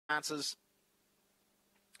chances.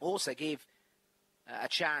 Also give a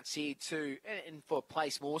chance here to, and for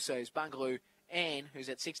place more so, is Bungaloo Ann, who's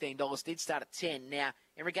at $16, did start at 10. Now,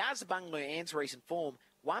 in regards to Bungaloo Ann's recent form,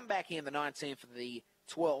 one back here in the 19th for the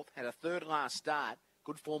 12th, had a third last start.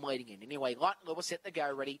 Good form leading in. Anyway, Light and Lewis set the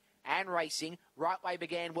go ready and racing. Right way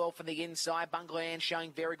began well from the inside. Bungaloo Ann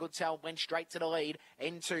showing very good tail. Went straight to the lead.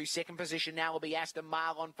 Into second position now will be Aston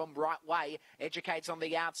Marlon from right way. Educates on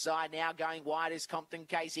the outside. Now going wide is Compton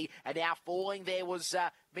Casey. And now falling there was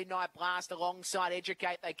Midnight Blast alongside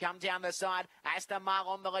Educate. They come down the side. Aston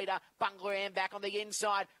Marlon the leader. Bungaloo Ann back on the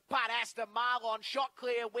inside. But Aston Marlon shot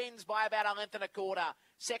clear, wins by about a length and a quarter.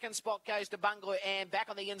 Second spot goes to Bungaloo Ann. Back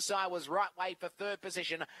on the inside was right way for third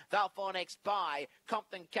position. They'll fall next by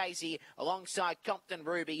Compton Casey alongside Compton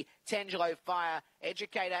Ruby, Tangelo Fire,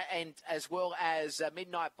 Educator, and as well as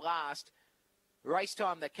Midnight Blast. Race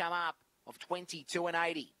time that come up of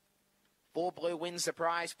 22.80. 4 Blue wins the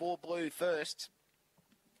prize. 4 Blue first.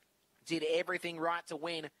 Did everything right to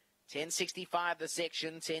win. 10.65 the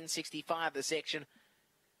section, 10.65 the section.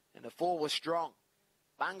 And the 4 was strong.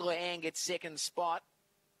 Bungaloo Ann gets second spot.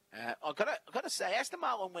 I've got to say, Aston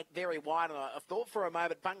Marlon went very wide, and I thought for a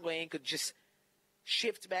moment Bungaloo Ann could just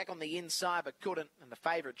shift back on the inside, but couldn't, and the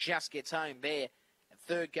favourite just gets home there. And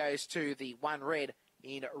third goes to the 1 red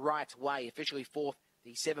in right way. Officially fourth,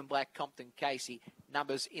 the 7 black Compton Casey.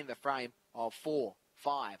 Numbers in the frame of 4,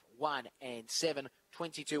 5, 1, and 7.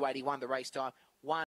 22.81 the race time.